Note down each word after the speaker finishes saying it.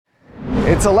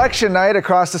It's election night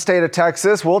across the state of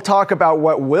Texas. We'll talk about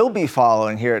what we'll be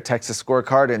following here at Texas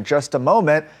Scorecard in just a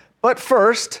moment. But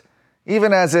first,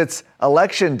 even as it's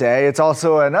election day, it's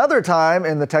also another time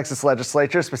in the Texas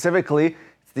legislature. Specifically,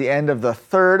 it's the end of the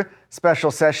third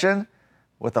special session,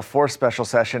 with a fourth special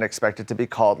session expected to be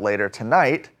called later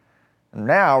tonight.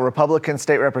 Now, Republican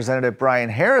State Representative Brian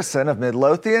Harrison of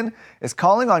Midlothian is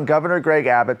calling on Governor Greg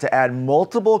Abbott to add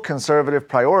multiple conservative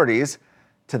priorities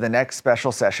to the next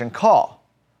special session call.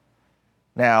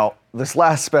 Now, this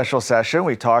last special session,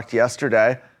 we talked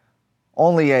yesterday,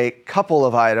 only a couple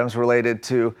of items related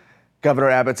to Governor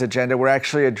Abbott's agenda were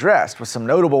actually addressed, with some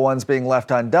notable ones being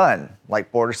left undone,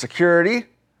 like border security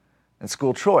and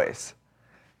school choice.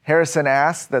 Harrison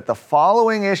asked that the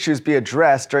following issues be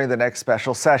addressed during the next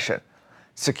special session.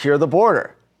 Secure the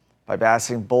border by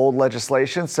passing bold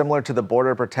legislation similar to the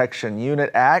Border Protection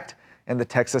Unit Act and the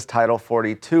Texas Title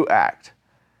 42 Act.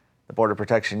 The Border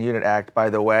Protection Unit Act, by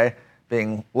the way,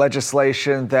 being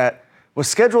legislation that was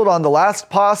scheduled on the last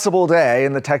possible day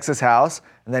in the Texas House,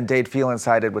 and then Dade Phelan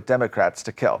sided with Democrats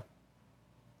to kill.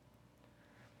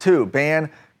 2, ban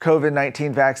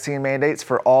COVID-19 vaccine mandates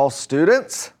for all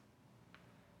students.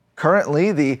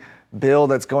 Currently, the bill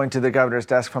that's going to the governor's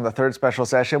desk from the third special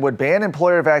session would ban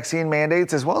employer vaccine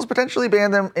mandates as well as potentially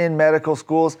ban them in medical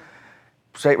schools.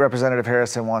 State Representative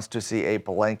Harrison wants to see a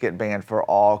blanket ban for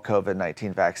all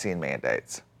COVID-19 vaccine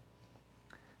mandates.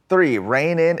 3,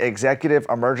 rein in executive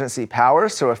emergency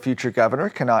powers so a future governor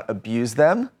cannot abuse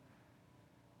them.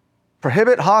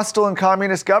 Prohibit hostile and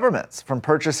communist governments from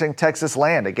purchasing Texas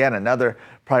land. Again, another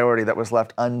priority that was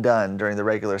left undone during the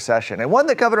regular session, and one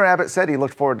that Governor Abbott said he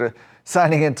looked forward to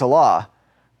signing into law.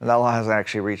 And that law hasn't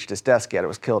actually reached his desk yet. It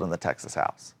was killed in the Texas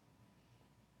House.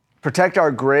 Protect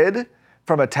our grid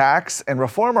from attacks and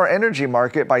reform our energy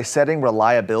market by setting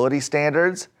reliability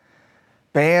standards.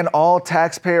 Ban all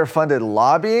taxpayer-funded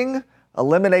lobbying.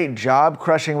 Eliminate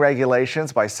job-crushing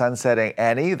regulations by sunsetting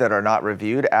any that are not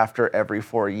reviewed after every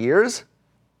 4 years.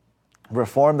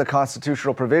 Reform the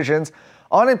constitutional provisions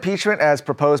on impeachment as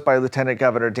proposed by Lieutenant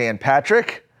Governor Dan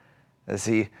Patrick, as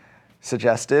he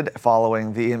suggested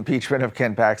following the impeachment of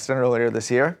Ken Paxton earlier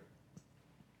this year.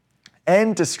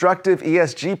 End destructive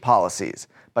ESG policies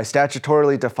by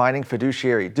statutorily defining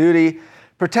fiduciary duty.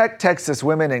 Protect Texas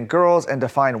women and girls and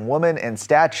define woman in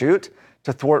statute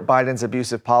to thwart Biden's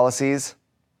abusive policies.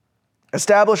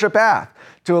 Establish a path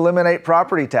to eliminate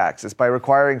property taxes by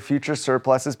requiring future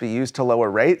surpluses be used to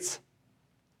lower rates.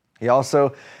 He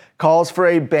also calls for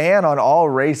a ban on all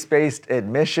race-based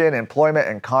admission, employment,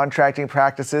 and contracting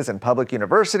practices in public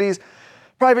universities,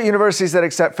 private universities that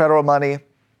accept federal money,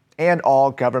 and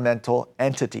all governmental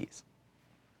entities.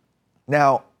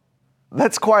 Now,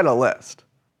 that's quite a list.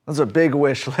 That's a big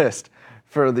wish list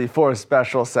for the fourth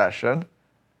special session.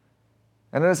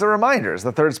 And as a reminder, as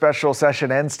the third special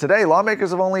session ends today, lawmakers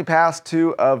have only passed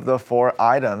 2 of the 4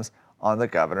 items on the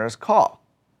governor's call.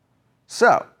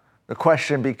 So the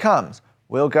question becomes,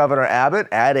 will Governor Abbott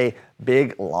add a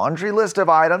big laundry list of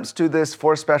items to this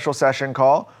fourth special session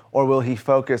call, or will he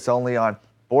focus only on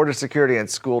border security and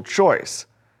school choice,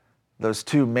 those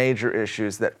 2 major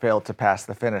issues that failed to pass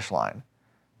the finish line?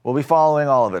 We'll be following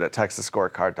all of it at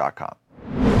TexasScorecard.com.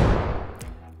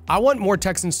 I want more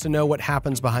Texans to know what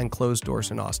happens behind closed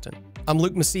doors in Austin. I'm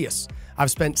Luke Macias.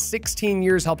 I've spent 16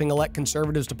 years helping elect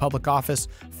conservatives to public office,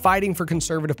 fighting for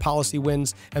conservative policy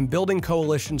wins, and building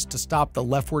coalitions to stop the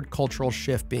leftward cultural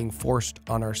shift being forced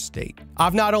on our state.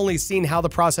 I've not only seen how the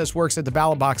process works at the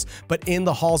ballot box, but in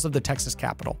the halls of the Texas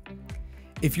Capitol.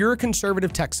 If you're a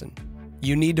conservative Texan,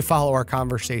 you need to follow our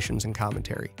conversations and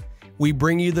commentary. We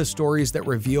bring you the stories that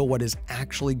reveal what is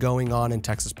actually going on in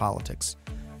Texas politics.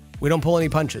 We don't pull any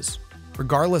punches,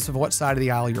 regardless of what side of the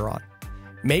aisle you're on.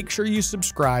 Make sure you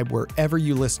subscribe wherever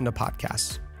you listen to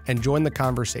podcasts and join the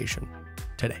conversation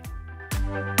today.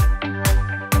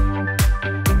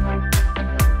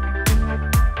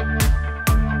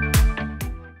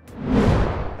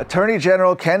 Attorney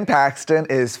General Ken Paxton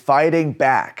is fighting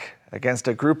back against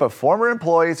a group of former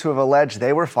employees who have alleged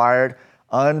they were fired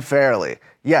unfairly.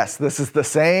 Yes, this is the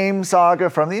same saga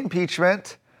from the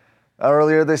impeachment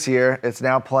earlier this year. It's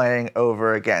now playing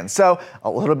over again. So a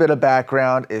little bit of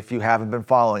background if you haven't been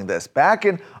following this. Back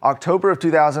in October of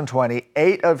 2020,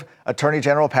 8 of Attorney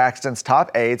General Paxton's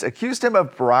top aides accused him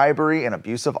of bribery and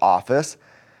abuse of office.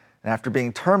 And after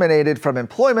being terminated from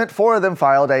employment, 4 of them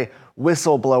filed a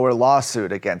whistleblower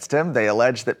lawsuit against him. They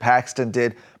alleged that Paxton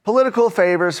did political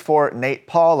favors for Nate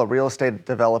Paul, a real estate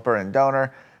developer and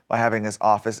donor, by having his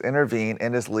office intervene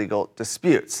in his legal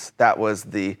disputes. That was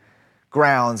the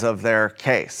grounds of their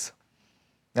case.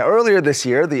 Now, earlier this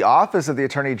year, the Office of the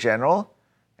Attorney General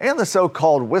and the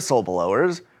so-called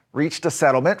whistleblowers reached a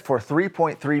settlement for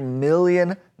 $3.3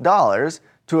 million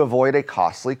to avoid a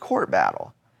costly court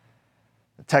battle.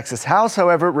 The Texas House,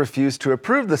 however, refused to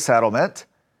approve the settlement,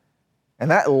 and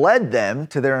that led them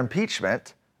to their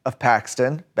impeachment of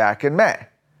Paxton back in May.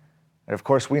 And of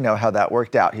course, we know how that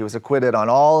worked out. He was acquitted on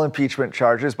all impeachment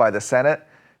charges by the Senate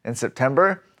in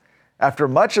September, after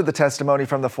much of the testimony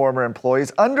from the former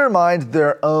employees undermined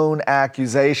their own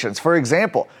accusations. For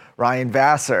example, Ryan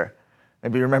Vassar,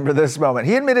 maybe you remember this moment,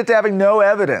 he admitted to having no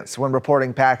evidence when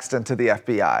reporting Paxton to the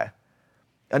FBI.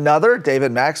 Another,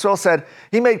 David Maxwell, said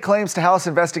he made claims to House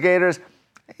investigators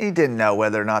he didn't know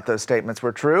whether or not those statements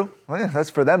were true. Well, that's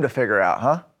for them to figure out,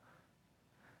 huh?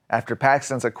 After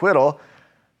Paxton's acquittal,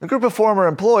 the group of former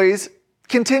employees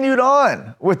continued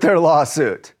on with their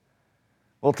lawsuit.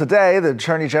 Well, today, the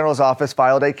Attorney General's office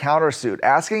filed a countersuit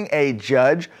asking a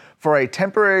judge for a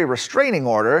temporary restraining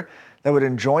order that would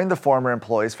enjoin the former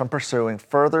employees from pursuing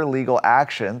further legal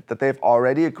action that they've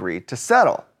already agreed to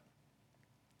settle.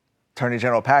 Attorney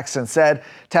General Paxton said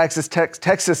Texas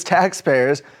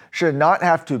taxpayers should not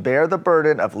have to bear the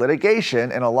burden of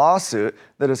litigation in a lawsuit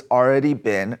that has already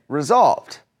been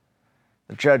resolved.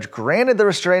 The judge granted the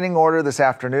restraining order this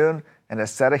afternoon and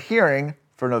has set a hearing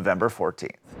for November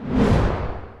 14th.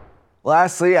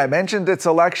 Lastly, I mentioned it's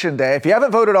election day. If you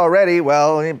haven't voted already,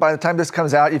 well, by the time this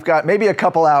comes out, you've got maybe a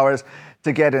couple hours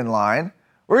to get in line.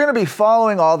 We're going to be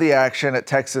following all the action at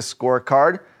Texas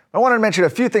Scorecard. I wanted to mention a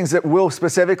few things that we'll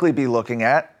specifically be looking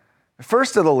at.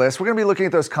 First of the list, we're going to be looking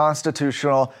at those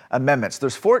constitutional amendments.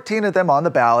 There's 14 of them on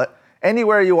the ballot.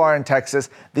 Anywhere you are in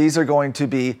Texas, these are going to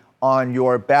be on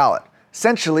your ballot.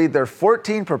 Essentially, there are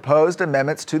 14 proposed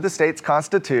amendments to the state's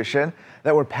constitution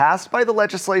that were passed by the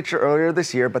legislature earlier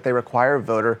this year, but they require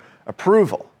voter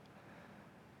approval.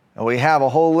 And we have a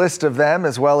whole list of them,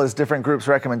 as well as different groups'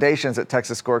 recommendations at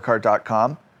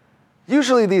TexasScorecard.com.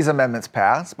 Usually these amendments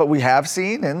pass, but we have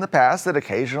seen in the past that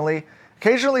occasionally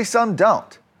some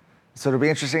don't. So it'll be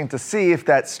interesting to see if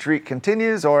that streak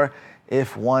continues or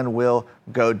if one will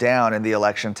go down in the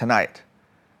election tonight.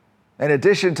 In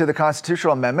addition to the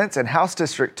constitutional amendments in House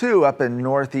District 2 up in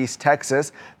Northeast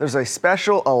Texas, there's a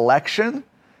special election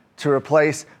to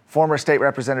replace former State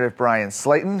Representative Brian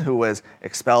Slayton, who was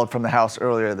expelled from the House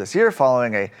earlier this year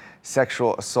following a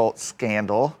sexual assault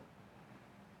scandal.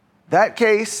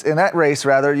 In that race,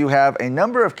 you have a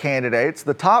number of candidates.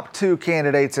 The top two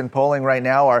candidates in polling right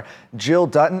now are Jill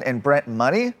Dutton and Brent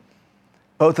Money.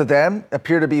 Both of them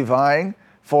appear to be vying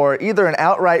for either an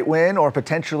outright win or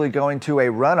potentially going to a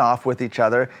runoff with each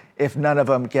other if none of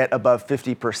them get above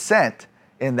 50%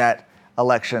 in that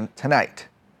election tonight.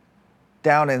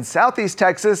 Down in Southeast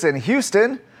Texas in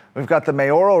Houston, we've got the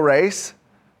mayoral race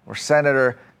where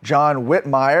Senator John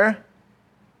Whitmire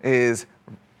is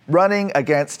running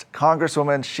against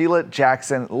Congresswoman Sheila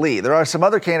Jackson Lee. There are some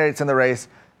other candidates in the race.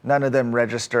 None of them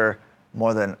register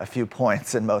more than a few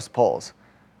points in most polls.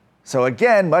 So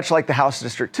again, much like the House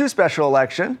District 2 special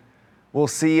election, we'll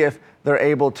see if they're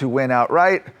able to win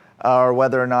outright or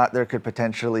whether or not there could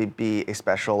potentially be a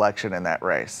special election in that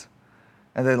race.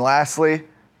 And then lastly,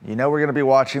 we're going to be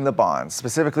watching the bonds.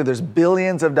 Specifically, there's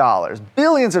billions of dollars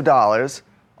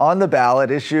on the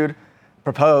ballot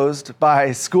proposed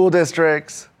by school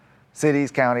districts,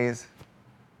 cities, counties,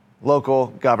 local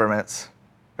governments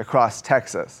across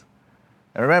Texas.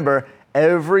 And remember,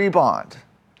 every bond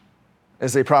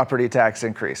is a property tax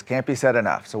increase. Can't be said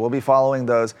enough. So we'll be following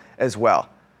those as well.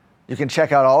 You can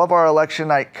check out all of our election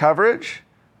night coverage,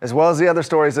 as well as the other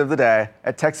stories of the day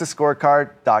at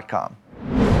TexasScorecard.com.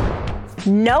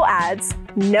 No ads,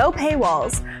 no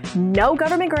paywalls, no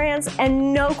government grants,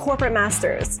 and no corporate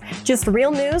masters. Just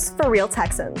real news for real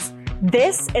Texans.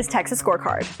 This is Texas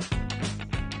Scorecard.